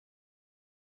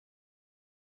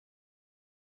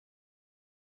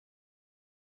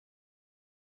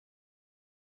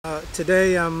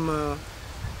Today I'm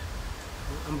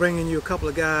bringing you a couple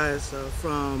of guys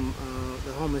from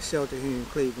the homeless shelter here in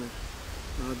Cleveland.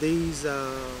 These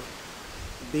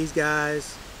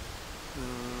guys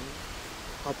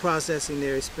are processing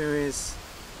their experience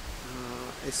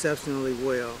exceptionally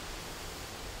well.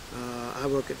 I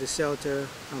work at the shelter.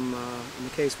 I'm a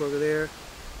caseworker there,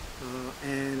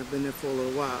 and I've been there for a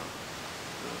little while.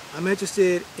 I'm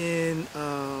interested in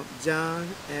John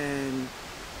and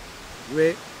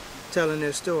Rick telling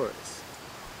their stories.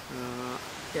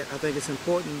 Yeah, I think it's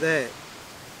important that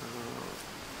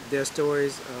their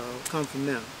stories come from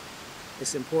them.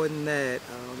 It's important that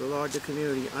the larger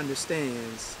community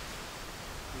understands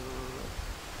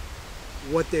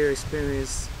what their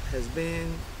experience has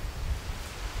been,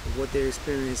 what their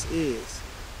experience is.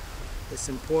 It's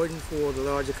important for the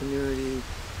larger community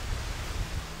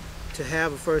to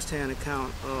have a first-hand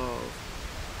account of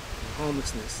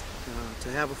homelessness, to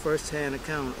have a first-hand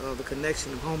account of the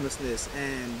connection of homelessness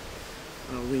and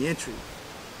reentry,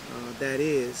 that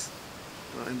is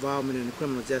involvement in the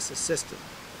criminal justice system.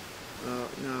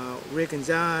 Now, Rick and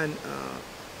John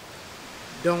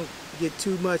don't get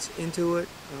too much into it.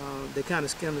 They kind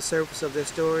of skim the surface of their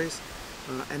stories,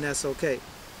 and that's okay.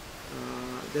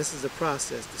 This is a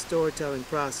process. The storytelling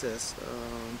process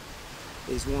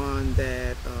is one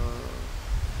that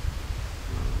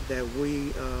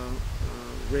we,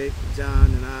 Rick, John,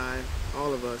 and I,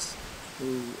 all of us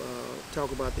who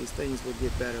talk about these things, will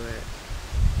get better at.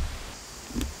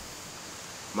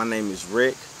 My name is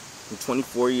Rick. I'm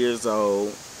 24 years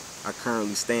old. I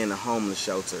currently stay in a homeless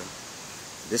shelter.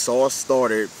 This all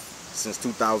started since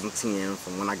 2010,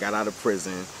 from when I got out of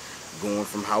prison, going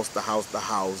from house to house to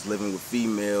house, living with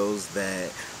females that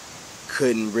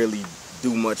couldn't really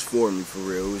do much for me, for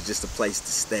real. It was just a place to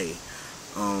stay.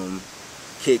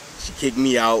 She kicked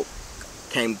me out,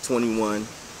 came to 21,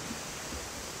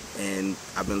 and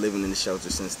I've been living in the shelter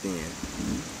since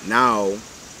then. Now,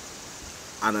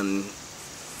 I done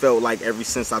felt like ever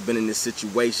since I've been in this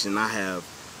situation, I have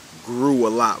grew a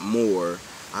lot more.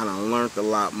 I done learned a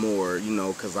lot more, you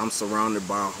know, because I'm surrounded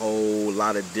by a whole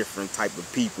lot of different type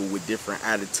of people with different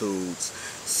attitudes.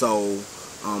 So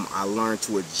I learned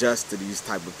to adjust to these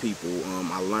type of people.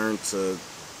 I learned to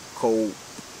cope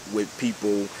with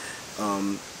people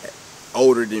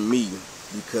older than me,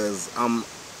 because I'm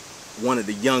one of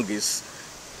the youngest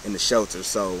in the shelter.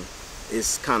 So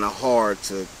it's kind of hard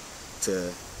to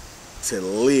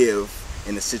live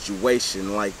in a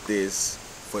situation like this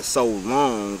for so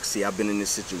long. See, I've been in this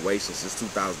situation since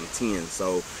 2010,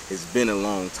 so it's been a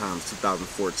long time. It's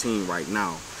 2014 right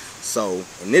now. So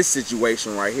in this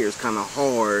situation right here, it's kind of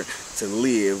hard to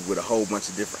live with a whole bunch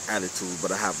of different attitudes,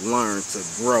 but I have learned to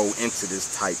grow into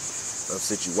this type of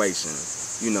situation,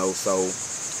 you know. So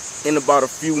in about a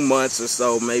few months or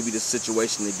so, maybe the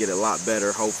situation will get a lot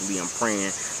better. Hopefully, I'm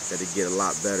praying that it get a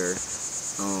lot better.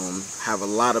 Have a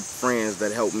lot of friends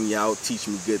that help me out, teach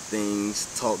me good things,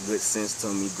 talk good sense to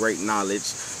me, great knowledge.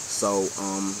 So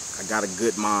I got a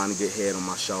good mind, a good head on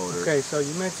my shoulder. Okay, so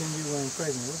you mentioned you were in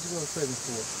prison. What did you go to prison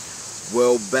for?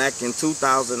 Well, back in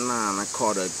 2009, I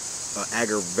caught a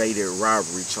aggravated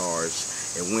robbery charge.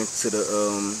 It went to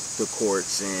the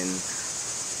courts, and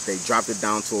they dropped it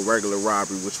down to a regular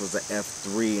robbery, which was an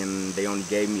F3, and they only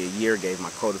gave me a year, gave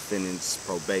my co-defendants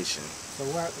probation. So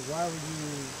why were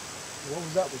you? What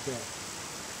was up with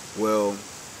that? Well,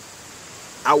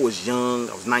 I was young.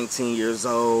 I was 19 years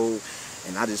old,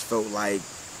 and I just felt like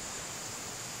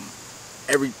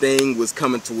everything was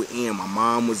coming to an end. My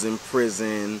mom was in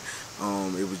prison.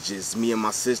 It was just me and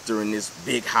my sister in this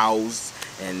big house,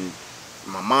 and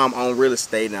my mom owned real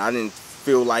estate, and I didn't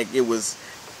feel like it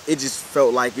just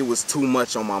felt like it was too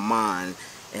much on my mind.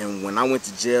 And when I went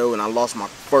to jail and I lost my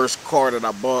first car that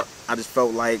I bought, I just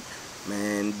felt like,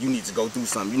 man, you need to go do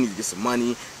something. You need to get some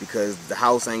money, because the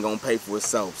house ain't gonna pay for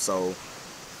itself. So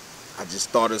I just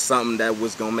started something that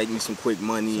was gonna make me some quick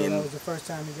money. So and that was the first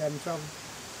time you got in trouble?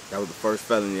 that was the first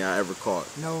felony I ever caught.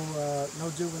 No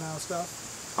juvenile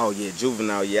stuff? Oh yeah,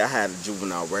 juvenile. Yeah, I had a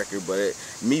juvenile record, but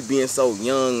me being so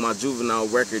young, my juvenile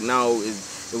record now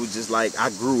it was just like I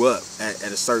grew up at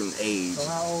a certain age. So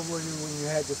how old were you when you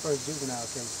had your first juvenile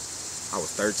case? I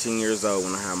was 13 years old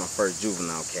when I had my first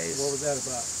juvenile case. What was that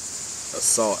about?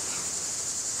 Assault.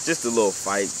 Just a little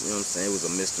fight, you know what I'm saying? It was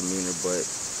a misdemeanor, but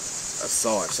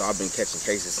assault. So I've been catching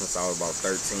cases since I was about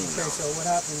 13 Okay, now. so what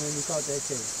happened when you caught that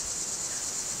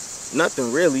case?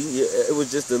 Nothing really. It was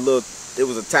just it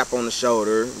was a tap on the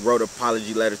shoulder, wrote an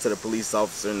apology letter to the police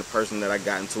officer and the person that I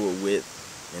got into it with,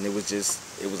 and it was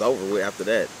over with after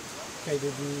that. Okay,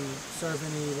 did you serve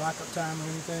any lockup time or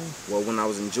anything? Well, when I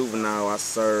was in juvenile, I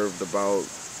served about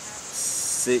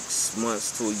 6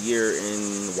 months to a year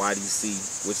in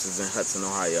YDC, which is in Hudson,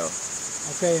 Ohio.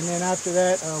 Okay, and then after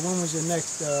that, when was your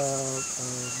next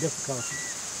difficulty?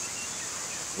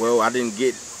 Well, I didn't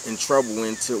get in trouble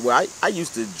until, well, I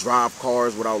used to drive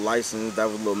cars without license. That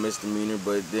was a little misdemeanor,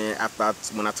 but then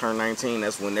when I turned 19,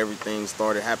 that's when everything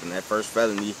started happening. That first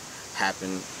felony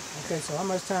happened. Okay, so how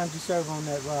much time did you serve on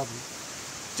that robbery?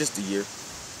 Just a year.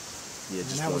 Yeah,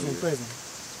 just 1 year. And that was in prison?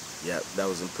 Yeah, that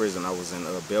was in prison. I was in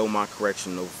Belmont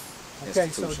Correctional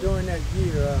Institution. Okay, so during that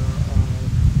year,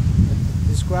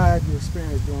 describe your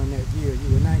experience during that year.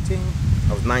 You were 19?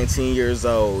 I was 19 years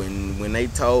old, and when they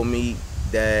told me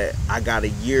that I got a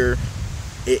year,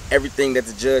 everything that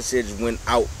the judge said just went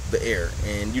out the air.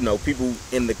 And you know, people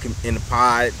in the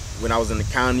pod when I was in the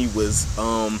county was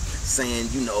saying,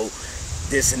 you know,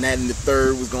 this and that and the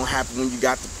third was gonna happen when you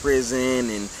got to prison.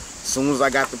 And as soon as I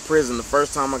got to prison, the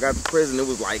first time I got to prison, it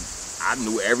was like I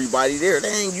knew everybody there.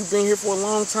 Dang, you've been here for a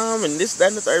long time, and this, that,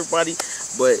 and the third, everybody.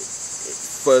 But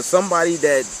for somebody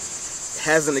that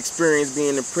hasn't experienced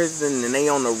being in prison and they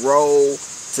on the road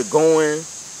to going,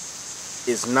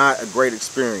 it's not a great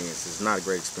experience. It's not a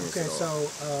great experience at all. Okay,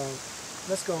 so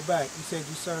let's go back. You said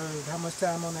you served how much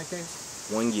time on that case?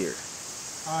 1 year.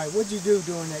 All right, what'd you do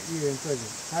during that year in prison?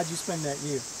 How'd you spend that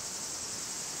year?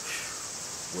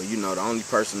 Well, you know, the only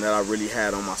person that I really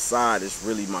had on my side is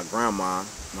really my grandma.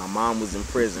 My mom was in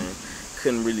prison.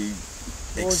 Couldn't really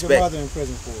expect. What was your mother in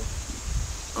prison for?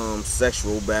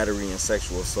 Sexual battery and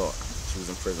sexual assault. She was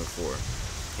in prison for.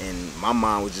 And my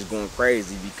mom was just going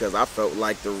crazy because I felt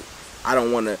like I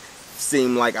don't want to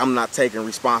seem like I'm not taking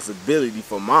responsibility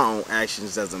for my own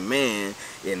actions as a man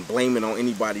and blame it on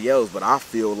anybody else. But I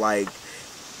feel like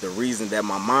the reason that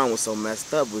my mom was so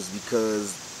messed up was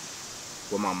because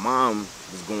what my mom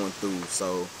was going through.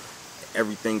 So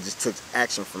everything just took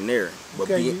action from there. But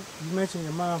okay, you mentioned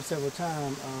your mom several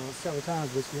times,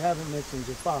 but you haven't mentioned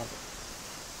your father.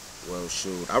 Well,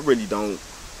 shoot, I really don't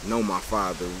know my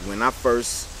father. When I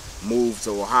first moved to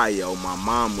Ohio, my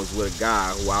mom was with a guy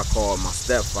who I called my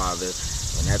stepfather,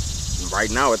 and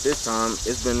right now at this time,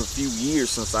 it's been a few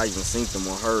years since I even seen him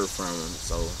or heard from him.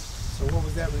 So what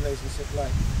was that relationship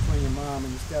like between your mom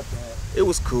and your stepdad? It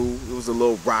was cool. It was a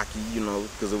little rocky, you know,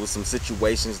 because there was some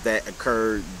situations that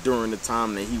occurred during the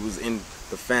time that he was in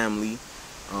the family.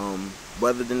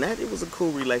 But other than that, it was a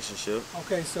cool relationship.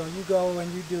 Okay, so you go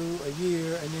and you do a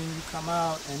year, and then you come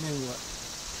out, and then what?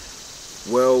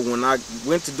 Well, when I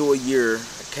went to do a year,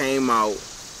 I came out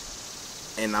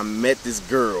and I met this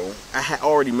girl. I had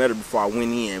already met her before I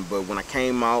went in, but when I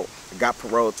came out, I got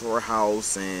paroled to her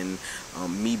house, and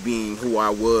me being who I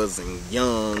was and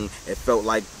young, it felt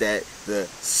like that the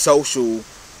social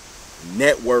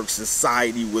network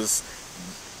society was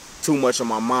too much on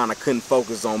my mind. I couldn't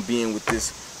focus on being with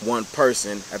this one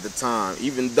person at the time,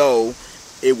 even though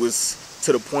it was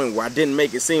to the point where I didn't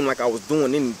make it seem like I was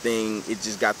doing anything. It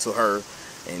just got to her,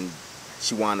 and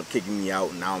she wound up kicking me out,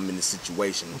 and now I'm in this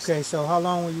situation. Okay, so how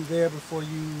long were you there before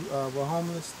you were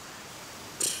homeless?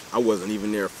 I wasn't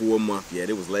even there for a month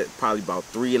yet. It was probably about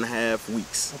 3.5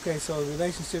 weeks. Okay, so the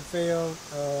relationship failed.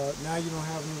 Now you don't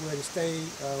have anywhere to stay.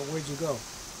 Where'd you go?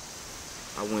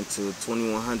 I went to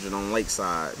 2100 on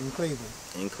Lakeside. In Cleveland?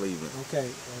 In Cleveland.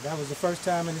 Okay, that was the first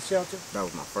time in the shelter? That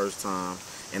was my first time.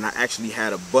 And I actually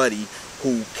had a buddy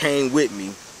who came with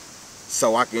me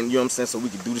so I can, you know what I'm saying, so we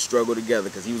could do the struggle together,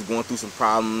 because he was going through some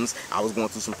problems, I was going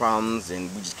through some problems,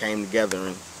 and we just came together.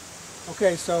 And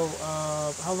okay, so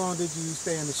how long did you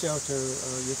stay in the shelter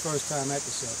your first time at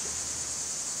the shelter?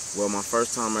 Well, my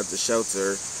first time at the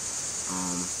shelter,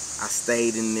 I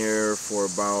stayed in there for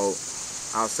about,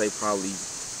 I'll say probably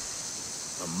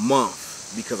a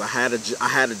month, because I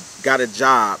got a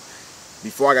job.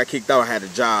 Before I got kicked out, I had a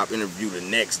job interview the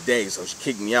next day, so she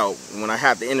kicked me out. When I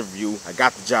had the interview, I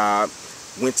got the job,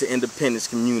 went to Independence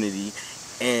Community,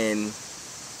 and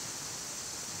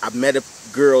I met a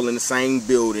girl in the same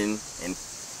building, and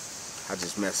I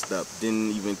just messed up.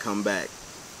 Didn't even come back,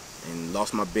 and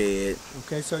lost my bed.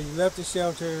 Okay, so you left the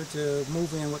shelter to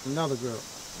move in with another girl.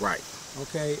 Right.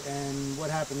 Okay, and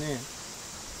what happened then?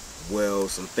 Well,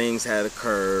 some things had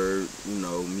occurred, you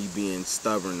know, me being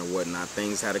stubborn or whatnot.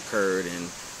 Things had occurred, and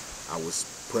I was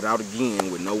put out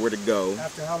again with nowhere to go.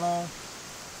 After how long?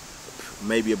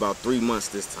 Maybe about 3 months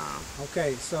this time.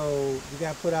 Okay, so you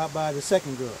got put out by the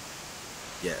second girl?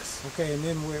 Yes. Okay, and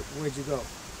then where'd you go?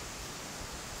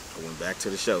 I went back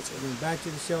to the shelter. You went back to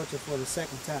the shelter for the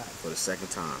second time? For the second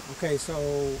time. Okay, so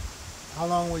how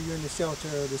long were you in the shelter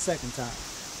the second time?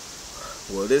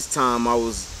 Well, this time I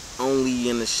was only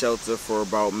in the shelter for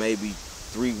about maybe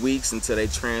 3 weeks until they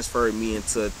transferred me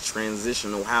into a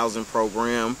transitional housing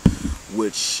program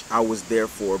which I was there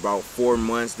for about 4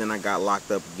 months. Then I got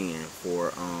locked up again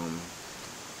for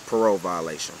parole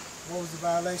violation. What was the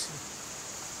violation?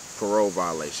 Parole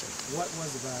violation. What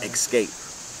was the violation? Escape.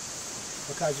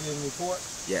 Because you didn't report?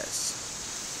 Yes.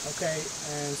 Okay,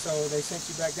 and so they sent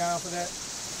you back down for that?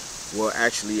 Well,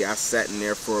 actually, I sat in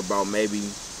there for about maybe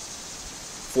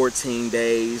 14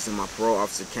 days, and my parole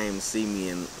officer came to see me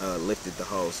and lifted the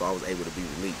hold, so I was able to be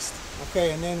released.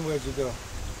 Okay, and then where'd you go?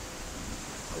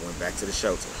 I went back to the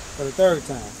shelter. For the third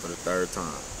time? For the third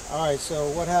time. All right,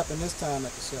 so what happened this time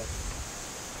at the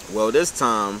shelter? Well, this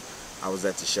time I was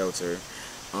at the shelter.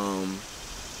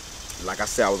 Like I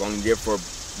said, I was only there for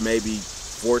maybe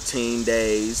 14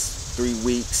 days, 3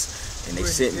 weeks, and they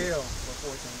sent me. You were in jail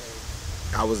for 14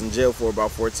 days. I was in jail for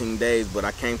about 14 days, but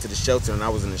I came to the shelter, and I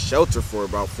was in the shelter for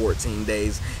about 14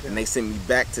 days, and they sent me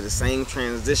back to the same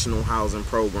transitional housing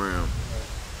program.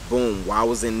 Boom. While I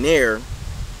was in there,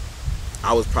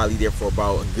 I was probably there for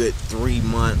about a good 3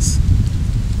 months.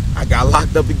 I got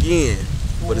locked up again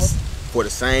for the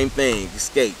same thing,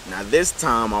 escape. Now this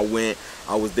time I was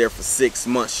there for 6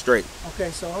 months straight.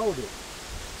 Okay, so hold it.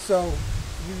 So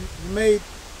you made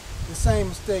the same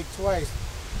mistake twice,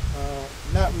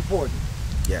 not reporting.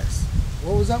 Yes.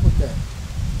 What was up with that?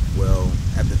 Well,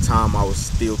 at the time I was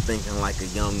still thinking like a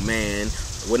young man.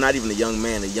 Well, not even a young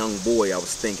man, a young boy I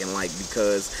was thinking like,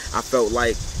 because I felt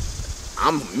like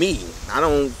I'm me.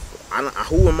 Who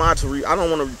am I to I don't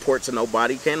want to report to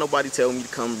nobody. Can't nobody tell me to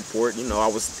come report. You know, I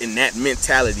was in that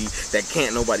mentality that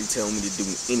can't nobody tell me to do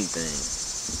anything.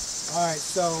 All right,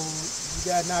 so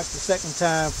you got knocked the second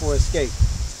time for escape.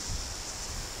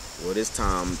 Well, this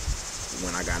time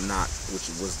when I got knocked, which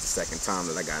was the second time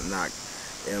that I got knocked,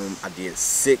 I did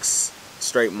 6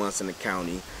 straight months in the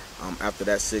county. After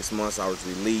that 6 months, I was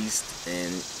released,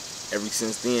 and ever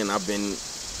since then, I've been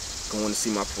going to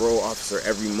see my parole officer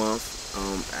every month.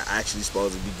 I actually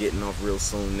supposed to be getting off real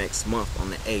soon next month on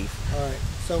the 8th. All right.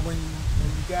 So when you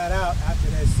got out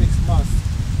after that 6 months,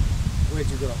 where'd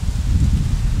you go?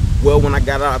 Well, when I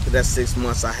got out after that 6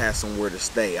 months, I had somewhere to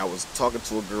stay. I was talking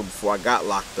to a girl before I got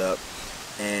locked up,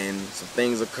 and some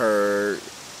things occurred.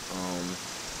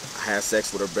 I had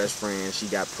sex with her best friend. She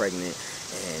got pregnant,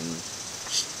 and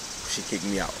she kicked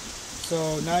me out.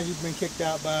 So now you've been kicked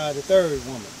out by the third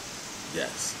woman.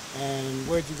 Yes. And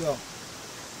where'd you go?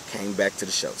 Came back to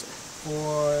the shelter.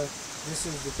 This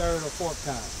is the third or fourth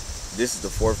time? This is the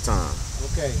 4th time.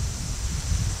 Okay.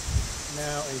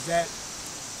 Now, are you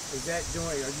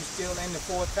still in the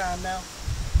 4th time now?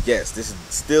 Yes, this is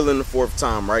still in the 4th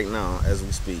time right now as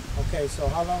we speak. Okay, so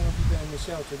how long have you been in the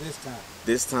shelter this time?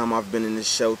 This time I've been in the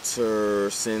shelter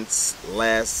since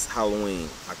last Halloween,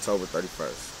 October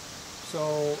 31st.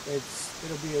 So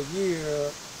it'll be a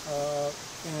year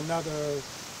in another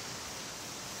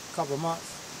couple of months?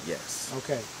 Yes.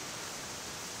 Okay.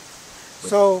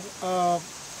 So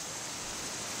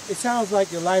it sounds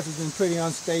like your life has been pretty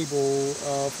unstable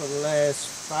for the last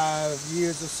 5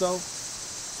 years or so.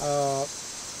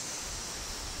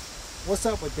 What's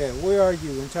up with that? Where are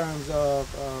you in terms of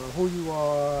who you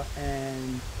are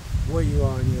and where you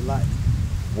are in your life?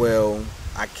 Well,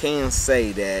 I can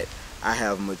say that I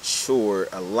have matured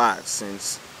a lot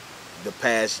since the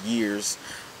past years.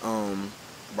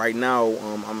 Right now,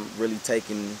 I'm really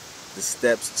taking the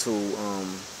steps to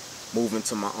move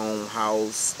into my own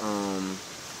house.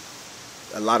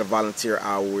 A lot of volunteer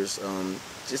hours,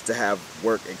 just to have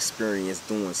work experience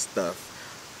doing stuff.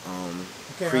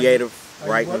 Okay, creative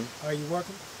writing. Are you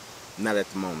working? Not at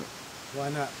the moment. Why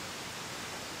not?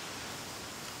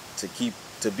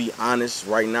 To be honest,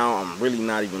 right now, I'm really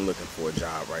not even looking for a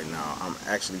job right now. I'm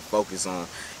actually focused on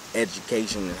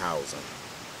education and housing.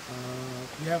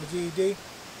 You have a GED?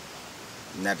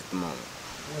 Not at the moment.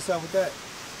 What's up with that?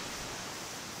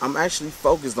 I'm actually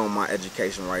focused on my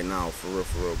education right now, for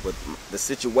real. But the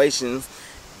situation,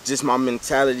 just my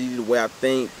mentality, the way I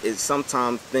think, is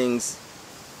sometimes things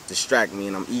distract me,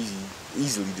 and I'm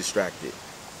easily distracted.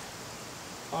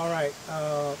 All right.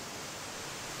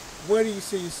 Where do you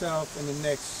see yourself in the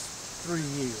next 3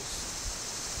 years?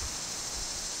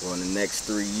 Well, in the next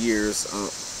 3 years,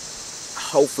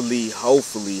 hopefully,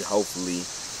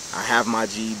 I have my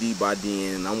GED by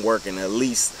then, and I'm working at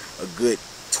least a good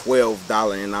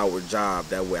 $12 an hour job.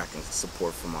 That way I can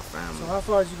support for my family. So how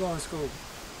far did you go in school?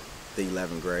 The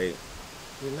 11th grade.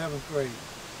 The 11th grade.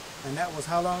 And that was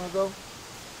how long ago?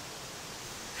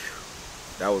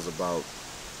 That was about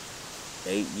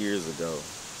 8 years ago.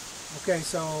 Okay,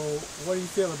 so what do you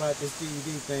feel about this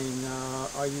GED thing?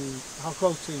 How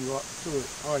close to it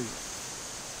are you?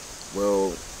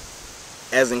 Well,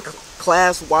 as in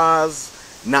class-wise,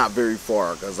 not very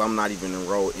far, because I'm not even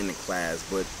enrolled in the class.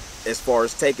 But as far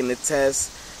as taking the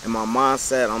test and my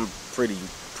mindset, I'm pretty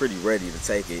ready to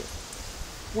take it.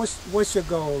 What's your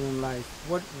goal in life?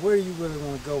 Where do you really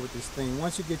want to go with this thing?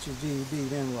 Once you get your GED,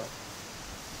 then what?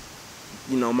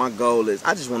 You know, my goal is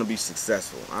I just want to be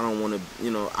successful. I don't want to,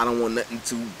 you know, I don't want nothing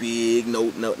too big,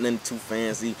 nothing too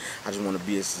fancy. I just want to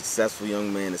be a successful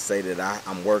young man to say that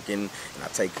I'm working and I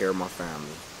take care of my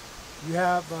family. You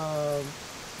have,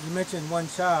 you mentioned one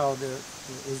child.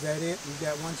 Is that it? You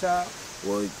got one child?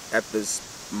 Well, at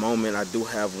this moment, I do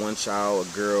have one child,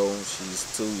 a girl.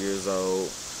 She's 2 years old.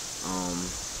 I'm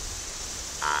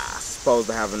supposed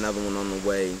to have another one on the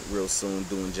way real soon,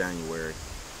 due in January.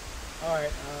 All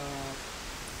right.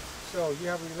 So you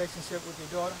have a relationship with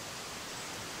your daughter?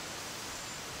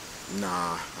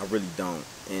 Nah, I really don't.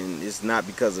 And it's not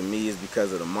because of me, it's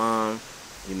because of the mom,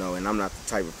 you know, and I'm not the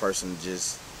type of person to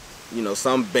just, you know,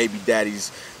 some baby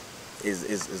daddies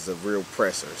is a real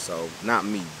presser, so not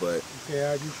me, but... Okay,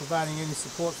 are you providing any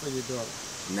support for your daughter?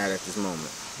 Not at this moment.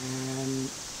 And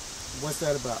what's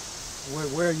that about?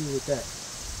 Where are you with that?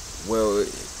 Well,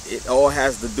 it all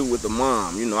has to do with the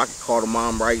mom. You know, I could call the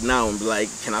mom right now and be like,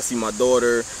 can I see my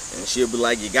daughter? And she'll be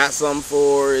like, you got something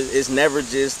for her? It's never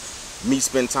just me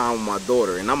spend time with my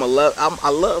daughter. And I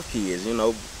love kids, you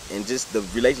know, and just the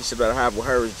relationship that I have with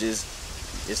her is just,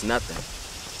 it's nothing.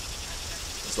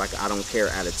 It's like I don't care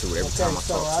attitude every time I talk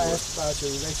to her. So I asked about your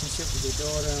relationship with your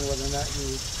daughter and whether or not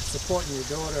you supporting your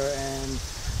daughter, and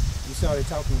you started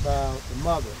talking about the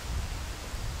mother.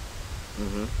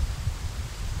 Mm-hmm.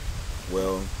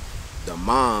 Well, the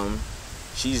mom,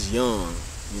 she's young,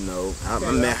 you know. Okay,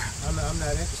 I'm not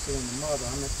interested in the mother.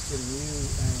 I'm interested in you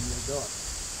and your daughter.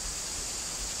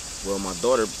 Well, my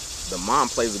daughter, the mom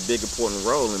plays a big important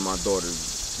role in my daughter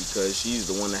because she's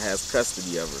the one that has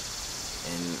custody of her.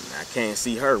 And I can't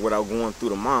see her without going through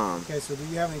the mom. Okay, so do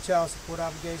you have any child support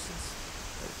obligations?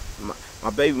 My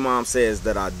baby mom says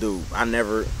that I do. I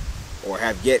never, or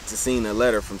have yet to seen a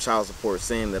letter from child support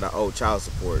saying that I owe child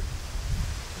support.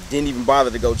 Didn't even bother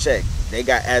to go check. They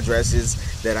got addresses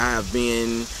that I have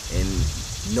been, and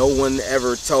no one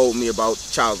ever told me about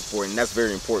child support, and that's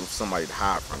very important for somebody to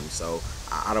hide from me, so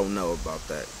I don't know about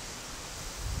that.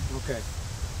 Okay.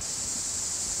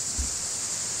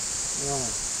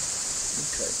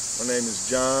 Okay. My name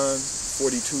is John,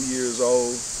 42 years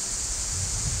old,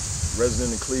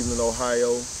 resident in Cleveland,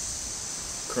 Ohio,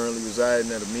 currently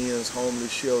residing at a men's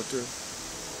homeless shelter,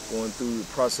 going through the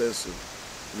process of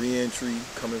reentry,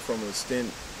 coming from a stint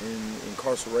in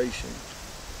incarceration.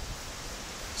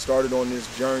 Started on this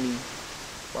journey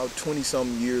about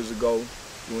 20-something years ago,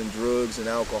 doing drugs and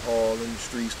alcohol in the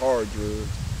streets, hard drugs.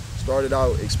 Started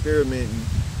out experimenting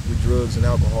with drugs and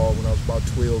alcohol when I was about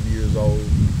 12 years old,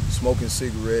 smoking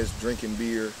cigarettes, drinking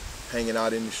beer, hanging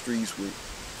out in the streets with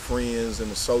friends and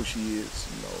associates.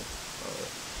 You know,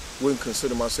 wouldn't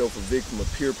consider myself a victim of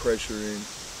peer pressure in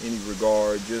any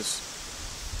regard. Just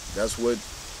that's what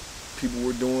people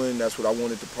were doing. That's what I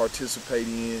wanted to participate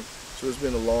in. So it's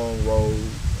been a long road.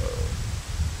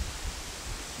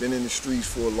 Been in the streets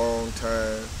for a long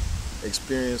time.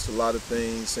 Experienced a lot of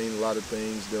things, seen a lot of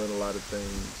things, done a lot of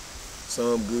things.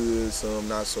 Some good, some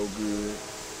not so good.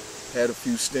 Had a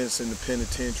few stints in the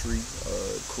penitentiary,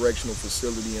 correctional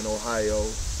facility in Ohio,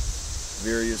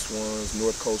 various ones,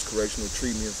 North Coast Correctional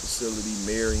Treatment Facility,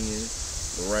 Marion,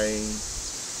 Lorraine.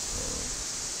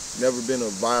 Never been a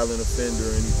violent offender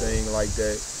or anything like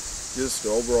that. Just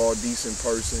an overall decent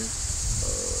person.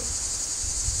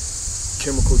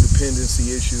 Chemical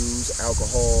dependency issues,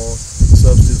 alcohol,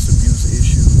 substance abuse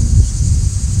issues.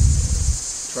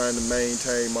 Trying to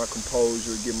maintain my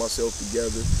composure, get myself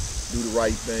together, do the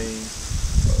right thing.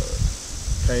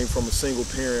 Came from a single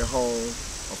parent home.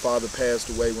 My father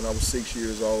passed away when I was 6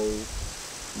 years old.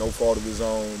 No fault of his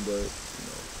own, but you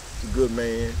know, he's a good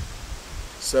man.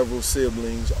 Several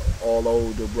siblings, all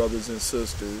older brothers and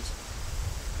sisters.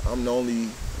 I'm the only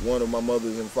one of my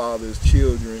mother's and father's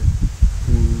children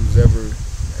who's ever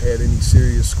had any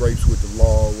serious scrapes with the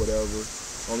law or whatever.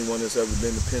 Only one that's ever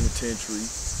been to penitentiary.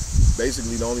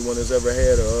 Basically the only one that's ever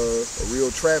had a real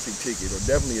traffic ticket, or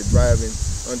definitely a driving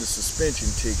under suspension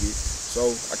ticket. So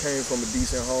I came from a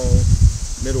decent home,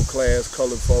 middle class,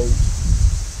 colored folks,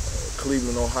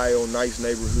 Cleveland, Ohio, nice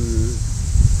neighborhood,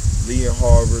 Lee and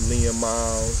Harvard, Lee and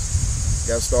Miles.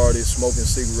 Got started smoking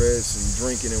cigarettes and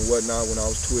drinking and whatnot when I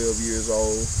was 12 years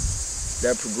old.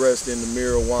 That progressed into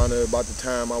marijuana about the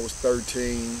time I was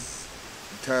 13.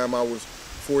 The time I was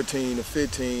 14 to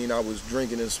 15, I was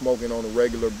drinking and smoking on a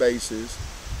regular basis,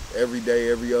 every day,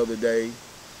 every other day,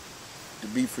 to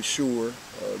be for sure.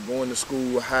 Going to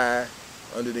school high,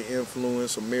 under the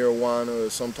influence of marijuana or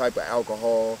some type of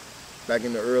alcohol. Back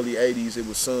in the early 80s, it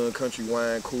was Sun Country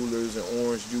Wine Coolers and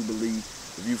Orange Jubilee.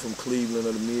 If you from Cleveland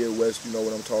or the Midwest, you know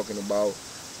what I'm talking about.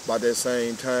 About that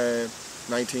same time,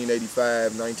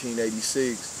 1985, 1986,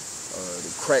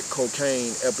 the crack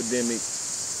cocaine epidemic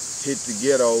hit the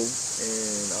ghetto,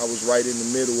 and I was right in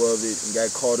the middle of it and got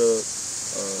caught up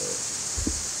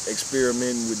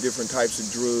experimenting with different types of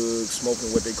drugs,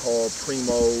 smoking what they call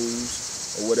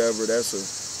primos or whatever. That's a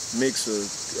mix of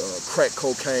crack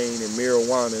cocaine and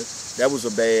marijuana. That was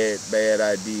a bad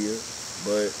idea,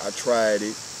 but I tried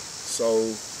it. So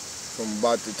from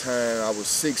about the time I was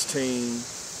 16,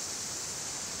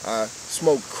 I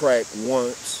smoked crack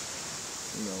once.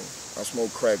 I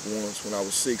smoked crack once when I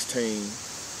was 16.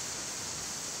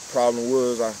 Problem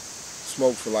was I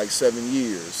smoked for like 7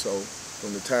 years. So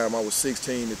from the time I was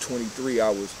 16 to 23,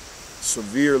 I was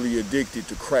severely addicted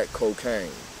to crack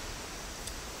cocaine.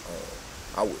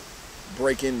 I would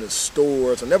break into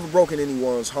stores. I never broke in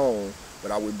anyone's home,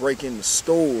 but I would break into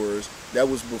stores. That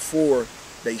was before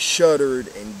they shuttered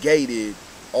and gated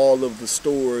all of the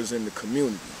stores in the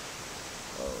community.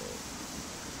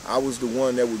 I was the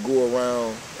one that would go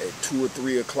around at 2 or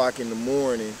 3 o'clock in the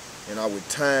morning, and I would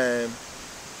time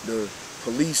the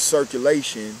police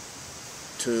circulation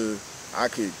to I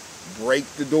could break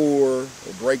the door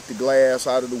or break the glass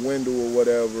out of the window or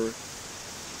whatever,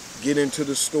 get into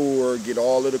the store, get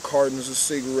all of the cartons of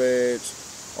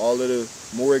cigarettes, all of the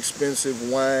more expensive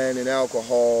wine and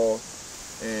alcohol,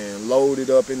 and load it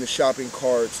up in the shopping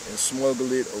carts and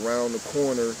smuggle it around the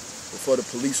corner before the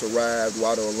police arrived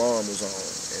while the alarm was on.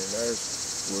 And that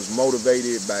was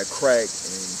motivated by crack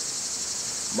and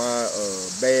my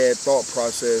bad thought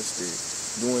process that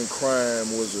doing crime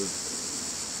was a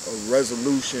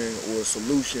resolution or a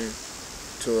solution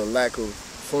to a lack of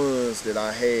funds that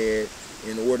I had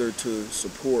in order to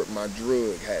support my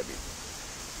drug habit.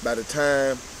 By the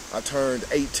time I turned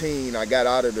 18, I got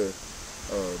out of the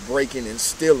breaking and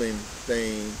stealing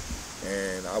thing,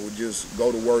 and I would just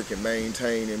go to work and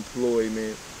maintain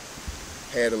employment.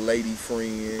 Had a lady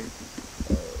friend.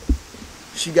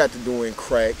 She got to doing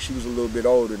crack. She was a little bit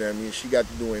older than me, and she got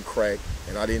to doing crack,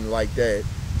 and I didn't like that.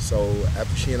 So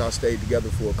after she and I stayed together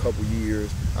for a couple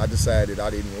years, I decided I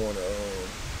didn't want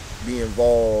to be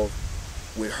involved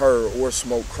with her or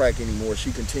smoke crack anymore.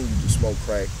 She continued to smoke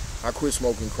crack. I quit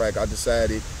smoking crack. I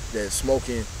decided that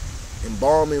smoking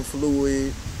embalming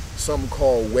fluid, something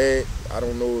called wet, I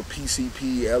don't know,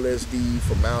 PCP, LSD,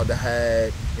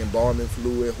 formaldehyde, embalming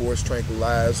fluid, horse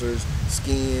tranquilizers,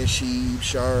 skin, sheep,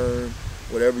 sherm,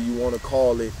 whatever you want to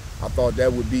call it. I thought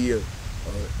that would be a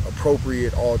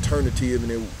appropriate alternative,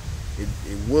 and it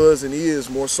was and is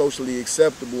more socially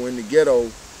acceptable in the ghetto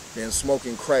than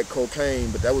smoking crack cocaine.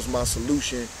 But that was my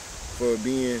solution for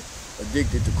being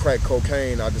addicted to crack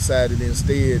cocaine. I decided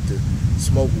instead to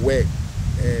smoke wet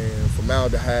and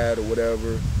formaldehyde or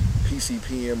whatever,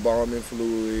 PCP, embalming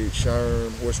fluid,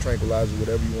 sherm, horse tranquilizer,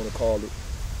 whatever you want to call it.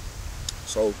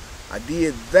 So I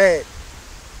did that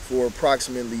for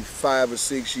approximately 5 or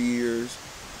 6 years,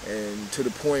 and to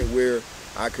the point where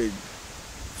I could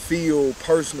feel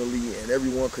personally and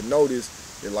everyone could notice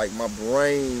that like my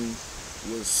brain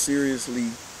was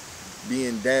seriously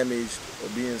being damaged or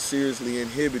being seriously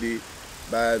inhibited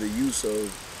by the use of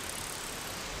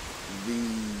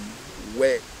the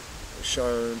wet,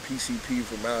 sherm, PCP,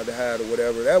 formaldehyde or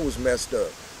whatever. That was messed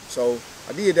up. So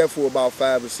I did that for about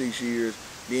 5 or 6 years.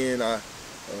 Then I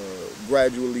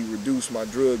gradually reduced my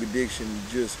drug addiction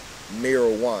to just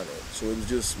marijuana. So it was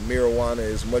just marijuana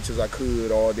as much as I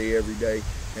could all day, every day.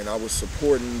 And I was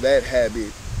supporting that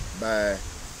habit by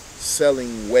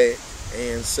selling wet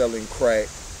and selling crack,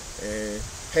 and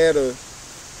had a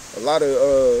lot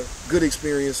of good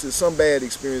experiences, some bad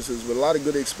experiences, but a lot of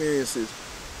good experiences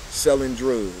selling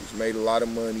drugs. Made a lot of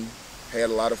money, had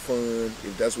a lot of fun,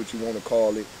 if that's what you want to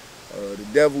call it. The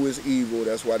devil is evil.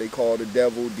 That's why they call the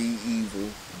devil D-Evil,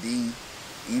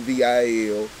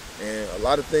 D-E-V-I-L. And a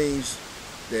lot of things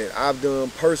that I've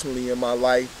done personally in my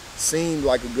life seemed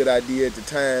like a good idea at the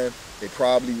time. They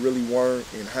probably really weren't.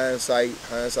 In hindsight,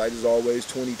 hindsight is always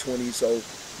 20/20. So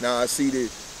now I see that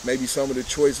maybe some of the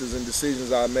choices and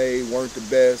decisions I made weren't the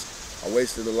best. I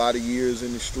wasted a lot of years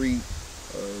in the street.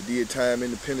 Did time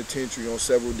in the penitentiary on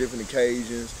several different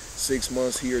occasions. 6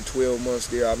 months here, 12 months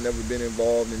there. I've never been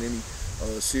involved in any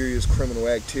serious criminal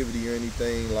activity or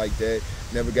anything like that.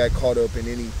 Never got caught up in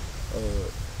any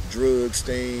drug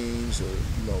stings or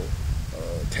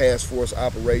task force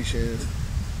operations.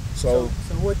 So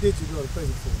what did you go to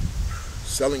prison for?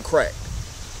 Selling crack.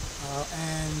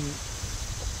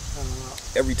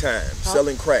 Every time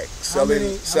selling crack,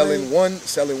 selling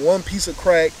one piece of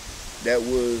crack that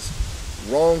was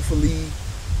wrongfully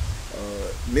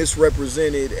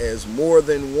misrepresented as more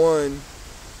than one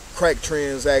crack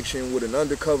transaction with an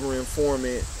undercover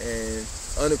informant, and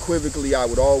unequivocally I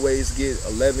would always get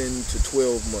 11 to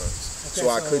 12 months. Okay, so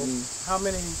I couldn't how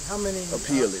many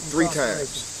appeal it. 3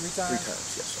 times. 3 times? 3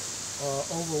 times, yes sir.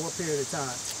 Over what period of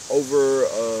time? Over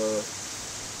a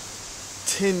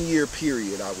 10-year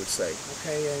period, I would say.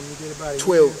 Okay, and you did about a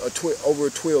 12 year? Over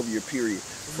a 12-year period,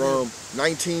 from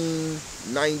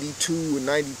 1992 and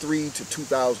 93 to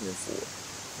 2004.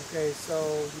 Okay, so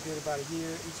you did about a year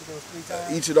each of those 3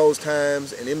 times? Each of those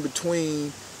times, and in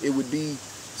between, it would be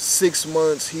 6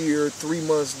 months here, 3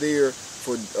 months there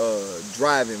for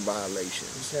driving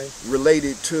violations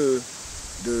related to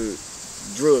the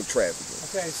drug trafficking.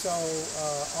 Okay, so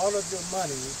all of your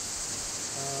money,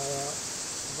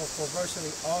 for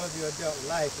virtually all of your adult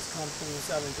life, has come through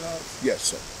selling drugs? Yes,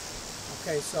 sir.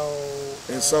 Okay, so...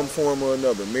 in some form or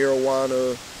another,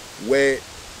 marijuana, wet,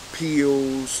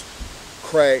 pills,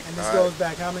 crack. And this goes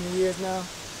back how many years now?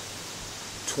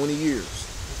 20 years.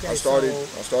 Okay, I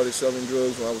started selling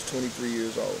drugs when I was 23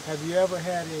 years old. Have you ever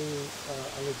had a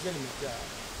legitimate job?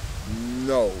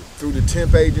 No. Through the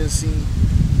temp agency,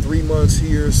 3 months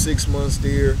here, 6 months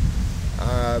there.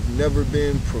 I've never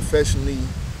been professionally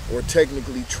or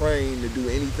technically trained to do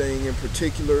anything in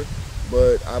particular,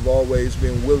 but I've always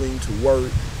been willing to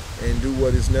work and do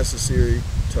what is necessary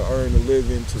to earn a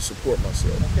living to support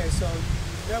myself. Okay, so you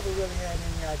never really had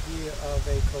any idea of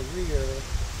a career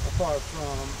apart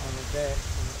from that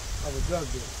of a drug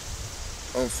dealer?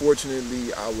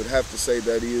 Unfortunately, I would have to say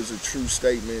that is a true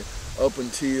statement. Up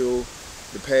until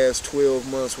the past 12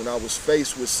 months, when I was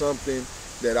faced with something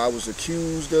that I was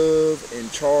accused of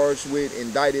and charged with,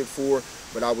 indicted for,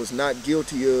 but I was not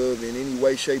guilty of in any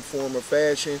way, shape, form, or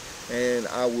fashion, and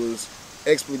I was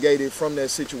expurgated from that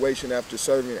situation after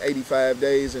serving 85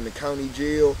 days in the county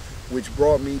jail, which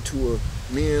brought me to a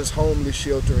men's homeless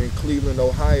shelter in Cleveland,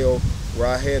 Ohio, where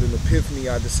I had an epiphany.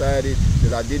 I decided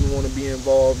that I didn't want to be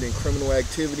involved in criminal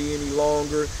activity any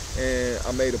longer, and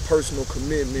I made a personal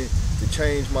commitment to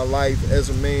change my life as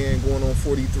a man going on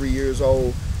 43 years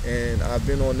old, and I've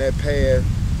been on that path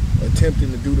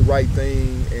attempting to do the right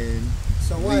thing. And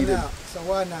so why now?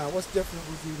 What's different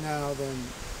with you now than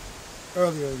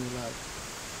earlier in your life?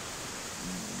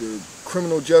 The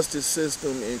criminal justice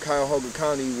system in Cuyahoga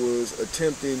County was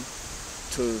attempting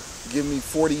to give me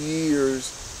 40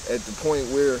 years at the point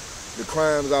where the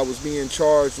crimes I was being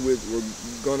charged with were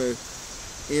gonna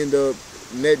end up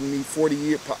netting me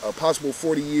a possible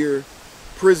 40-year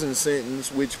prison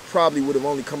sentence, which probably would have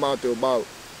only come out to about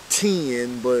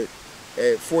 10, but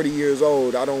at 40 years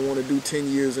old, I don't want to do 10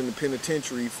 years in the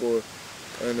penitentiary for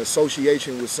an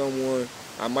association with someone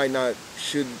I might not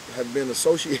should have been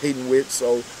associating with.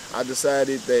 So I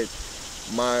decided that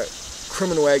my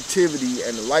criminal activity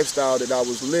and the lifestyle that I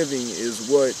was living is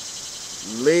what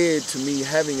led to me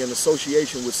having an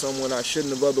association with someone I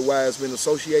shouldn't have otherwise been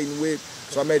associating with.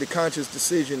 So I made a conscious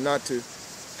decision not to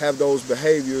have those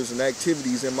behaviors and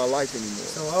activities in my life anymore.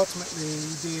 So ultimately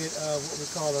you did what we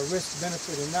call a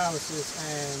risk-benefit analysis,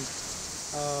 and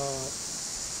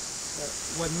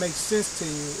what makes sense to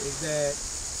you is that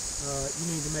you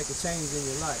need to make a change in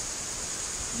your life.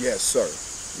 Yes, sir.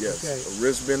 Yes. Okay. A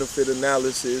risk-benefit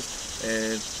analysis,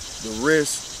 and the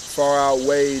risks far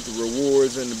outweighed the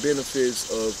rewards and the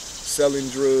benefits of selling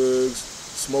drugs,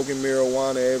 smoking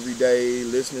marijuana every day,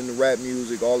 listening to rap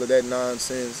music, all of that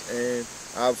nonsense. And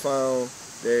I've found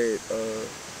that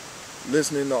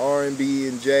listening to R&B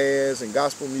and jazz and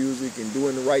gospel music and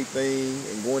doing the right thing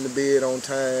and going to bed on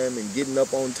time and getting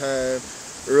up on time,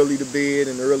 early to bed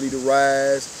and early to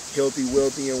rise, healthy,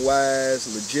 wealthy, and wise,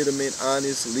 legitimate,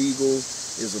 honest, legal,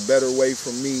 is a better way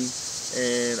for me.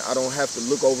 And I don't have to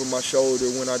look over my shoulder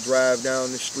when I drive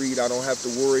down the street. I don't have to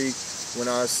worry when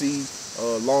I see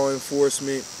law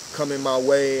enforcement coming my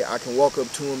way. I can walk up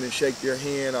to them and shake their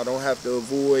hand. I don't have to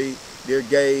avoid their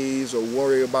gaze or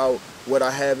worry about what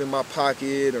I have in my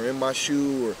pocket or in my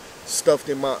shoe or stuffed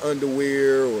in my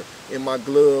underwear or in my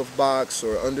glove box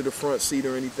or under the front seat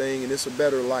or anything. And it's a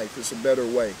better life. It's a better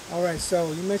way. All right, so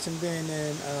you mentioned being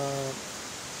in a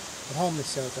homeless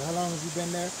shelter. How long have you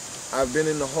been there? I've been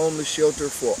in the homeless shelter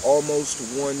for almost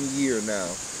 1 year now.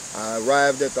 I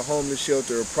arrived at the homeless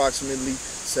shelter approximately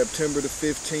September the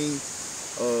 15th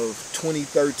of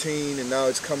 2013, and now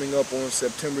it's coming up on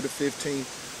September the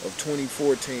 15th of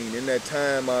 2014. In that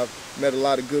time, I've met a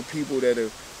lot of good people that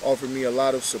have offered me a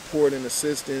lot of support and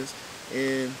assistance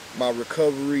in my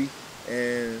recovery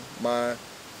and my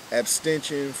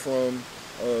abstention from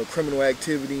criminal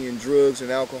activity and drugs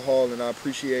and alcohol, and I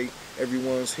appreciate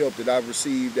everyone's help that I've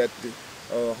received at the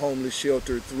homeless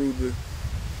shelter through the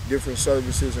different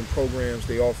services and programs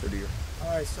they offer there.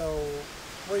 All right, so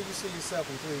where do you see yourself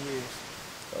in 3 years?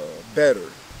 Better.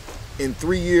 In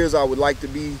 3 years, I would like to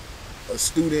be a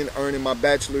student earning my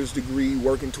bachelor's degree,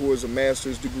 working towards a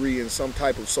master's degree in some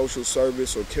type of social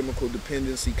service or chemical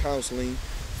dependency counseling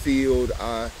field.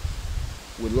 I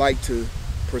would like to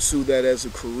pursue that as a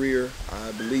career.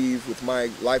 I believe with my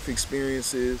life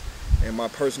experiences and my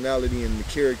personality and the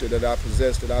character that I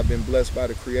possess, that I've been blessed by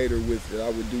the Creator with, that I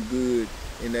would do good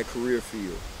in that career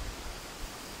field.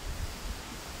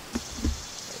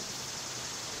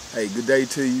 Hey, good day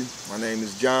to you. My name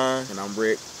is John. And I'm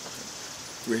Rick.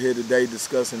 We're here today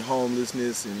discussing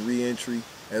homelessness and reentry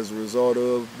as a result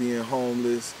of being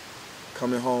homeless,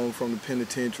 coming home from the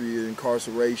penitentiary,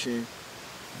 incarceration,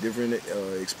 different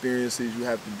experiences you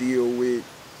have to deal with.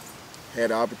 Had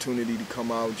the opportunity to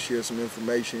come out and share some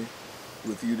information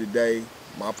with you today.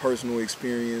 My personal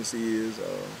experience is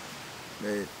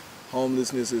that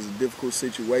homelessness is a difficult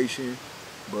situation,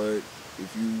 but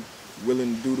if you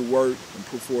willing to do the work and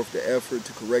put forth the effort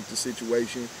to correct the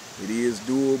situation, it is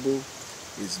doable.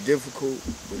 It's difficult,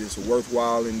 but it's a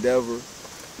worthwhile endeavor.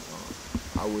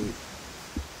 I would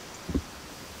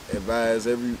advise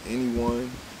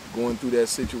anyone going through that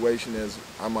situation, as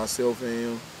I myself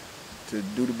am, to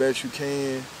do the best you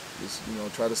can. Just,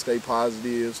 try to stay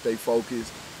positive, stay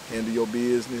focused, handle your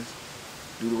business,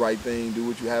 do the right thing, do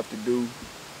what you have to do.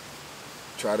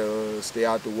 Try to stay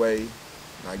out the way,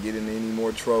 not get into any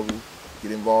more trouble,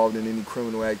 get involved in any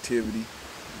criminal activity.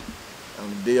 On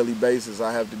a daily basis,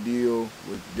 I have to deal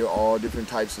with all different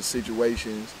types of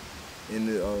situations in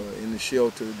the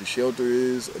shelter. The shelter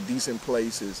is a decent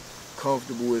place. It's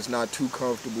comfortable. It's not too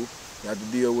comfortable. You have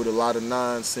to deal with a lot of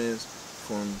nonsense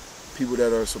from people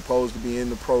that are supposed to be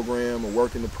in the program or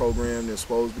working the program. They're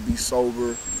supposed to be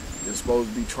sober. They're supposed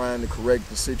to be trying to correct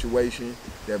the situation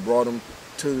that brought them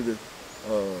to the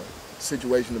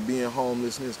situation of being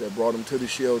homelessness, that brought them to the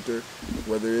shelter,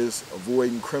 whether it's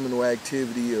avoiding criminal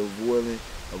activity,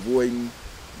 avoiding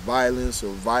violence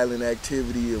or violent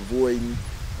activity, avoiding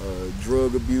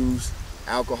drug abuse,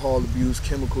 alcohol abuse,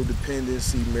 chemical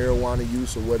dependency, marijuana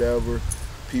use or whatever.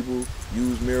 People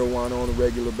use marijuana on a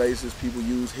regular basis. People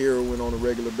use heroin on a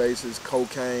regular basis,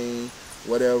 cocaine,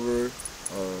 whatever.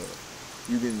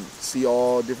 You can see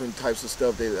all different types of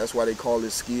stuff. That's why they call it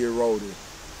skid roading.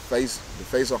 The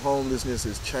face of homelessness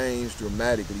has changed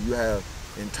dramatically. You have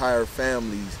entire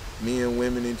families, men,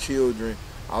 women, and children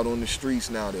out on the streets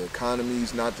now. The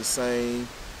economy's not the same.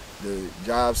 The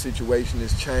job situation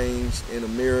has changed in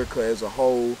America as a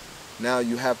whole. Now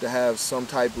you have to have some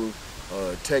type of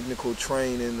technical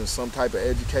training or some type of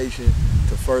education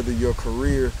to further your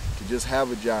career, to just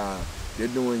have a job. They're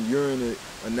doing urine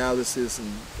analysis and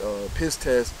piss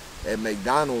tests at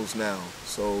McDonald's now.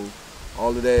 So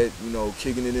all of that,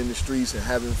 kicking it in the streets and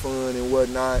having fun and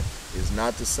whatnot is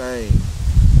not the same.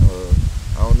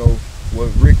 I don't know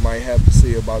what Rick might have to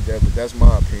say about that, but that's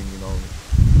my opinion on it.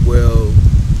 Well,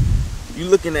 you're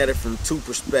looking at it from two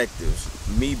perspectives.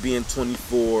 Me being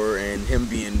 24 and him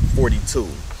being 42.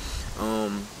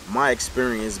 My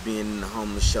experience being in the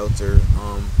homeless shelter,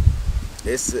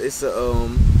 it's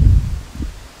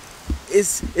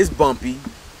bumpy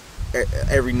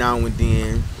every now and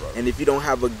then. Right. And if you don't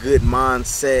have a good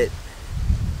mindset,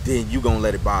 then you gonna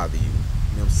let it bother you.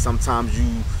 Sometimes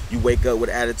you wake up with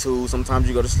attitude, sometimes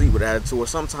you go to sleep with attitude, or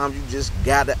sometimes you just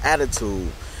got an attitude.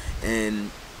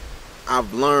 And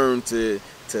I've learned to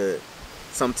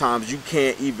sometimes you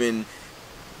can't even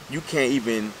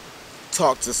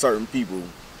talk to certain people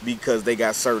because they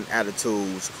got certain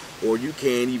attitudes, or you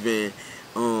can't even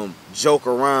joke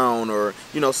around, or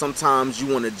sometimes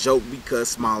you want to joke because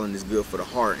smiling is good for the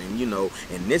heart. And in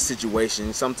this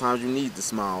situation, sometimes you need to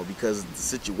smile because the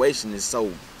situation is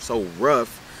so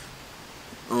rough.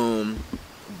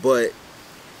 But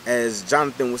as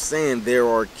Jonathan was saying, there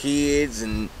are kids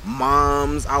and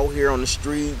moms out here on the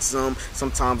streets.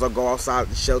 Sometimes I go outside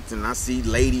the shelter and I see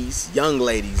young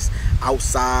ladies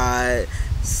outside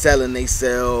selling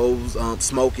themselves,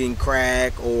 smoking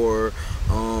crack, or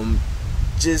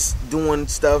just doing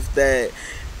stuff that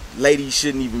ladies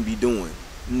shouldn't even be doing.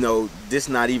 This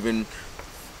not even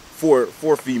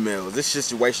for females. This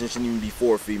situation shouldn't even be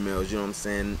for females, you know what I'm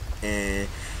saying? And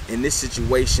in this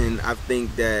situation, I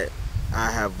think that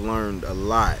I have learned a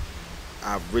lot.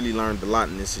 I've really learned a lot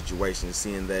in this situation,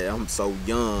 seeing that I'm so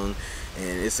young,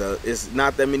 and it's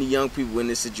not that many young people in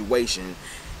this situation.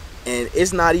 And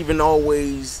it's not even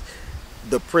always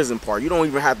the prison part. You don't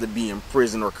even have to be in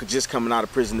prison or just coming out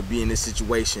of prison to be in this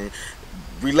situation.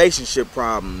 Relationship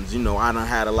problems, I done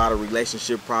had a lot of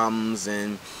relationship problems,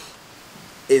 and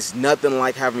it's nothing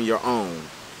like having your own.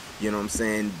 You know what I'm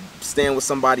saying? staying with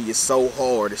somebody is so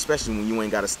hard, especially when you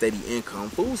ain't got a steady income.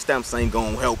 Food stamps ain't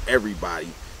gonna help everybody.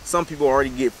 Some people already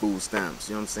get food stamps,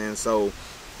 you know what I'm saying? So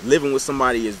living with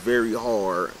somebody is very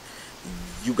hard.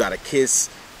 You gotta kiss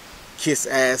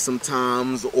ass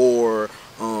sometimes, or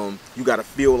you gotta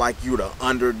feel like you're the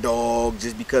underdog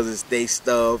just because it's their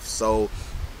stuff. So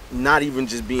not even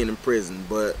just being in prison,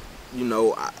 but you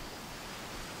know,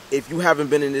 if you haven't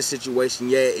been in this situation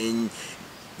yet and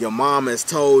your mom has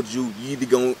told you you either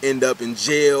gonna end up in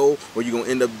jail or you're gonna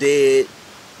end up dead,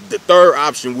 the third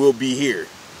option will be here.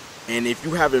 And if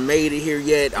you haven't made it here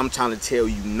yet, I'm trying to tell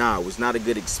you now, it's not a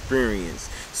good experience.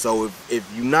 So if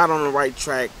you're not on the right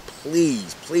track,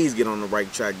 please get on the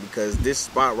right track, because this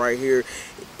spot right here,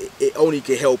 it only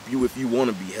can help you if you want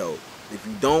to be helped. If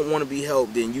you don't want to be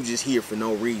helped, then you just here for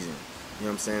no reason. You know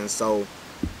what I'm saying? So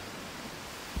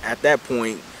at that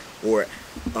point, or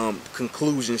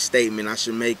conclusion statement I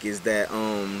should make is that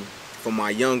for my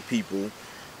young people,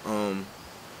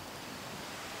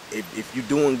 if you're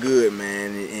doing good,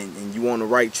 man, and you on the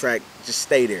right track, just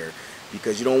stay there,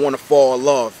 because you don't want to fall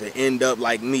off and end up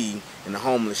like me in the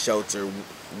homeless shelter,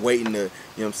 waiting to, you know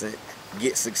what I'm saying,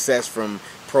 get success from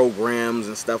programs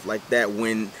and stuff like that.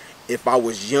 When if I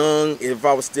was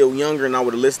still younger and I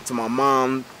would have listened to my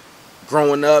mom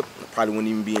growing up, I probably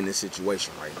wouldn't even be in this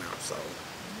situation right now. So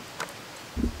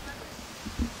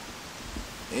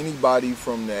anybody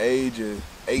from the age of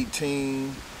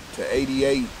 18 to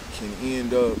 88 can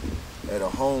end up at a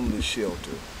homeless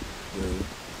shelter,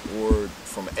 or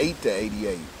from 8 to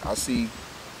 88. I see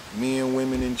men,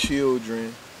 women, and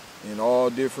children in all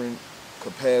different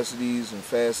capacities and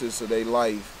facets of their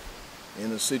life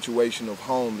in a situation of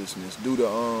homelessness due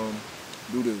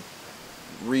to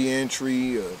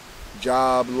reentry,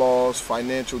 job loss,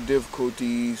 financial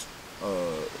difficulties,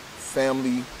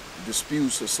 family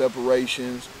disputes or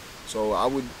separations. So I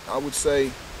would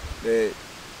say that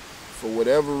for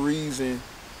whatever reason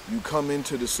you come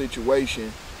into the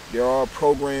situation, there are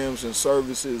programs and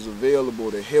services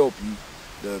available to help you.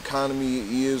 The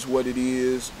economy is what it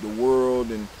is. The world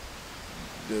and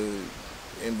the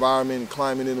environment and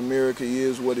climate in America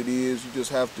is what it is. You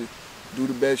just have to do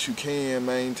the best you can,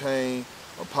 maintain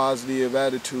a positive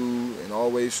attitude, and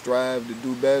always strive to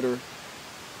do better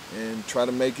and try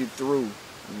to make it through.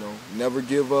 You know, never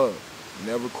give up,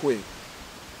 never quit.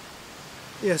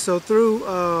 Yeah, so through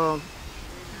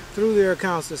their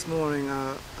accounts this morning,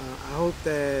 I hope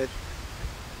that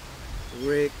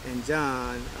Rick and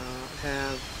John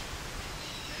have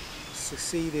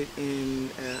succeeded in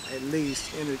at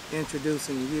least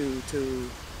introducing you to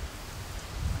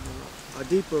a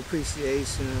deeper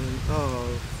appreciation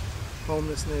of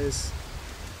homelessness,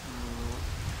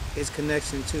 its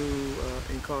connection to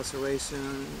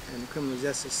incarceration and the criminal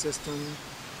justice system,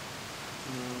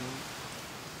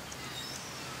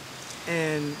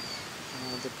 and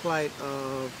the plight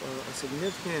of a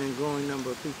significant and growing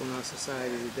number of people in our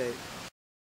society today.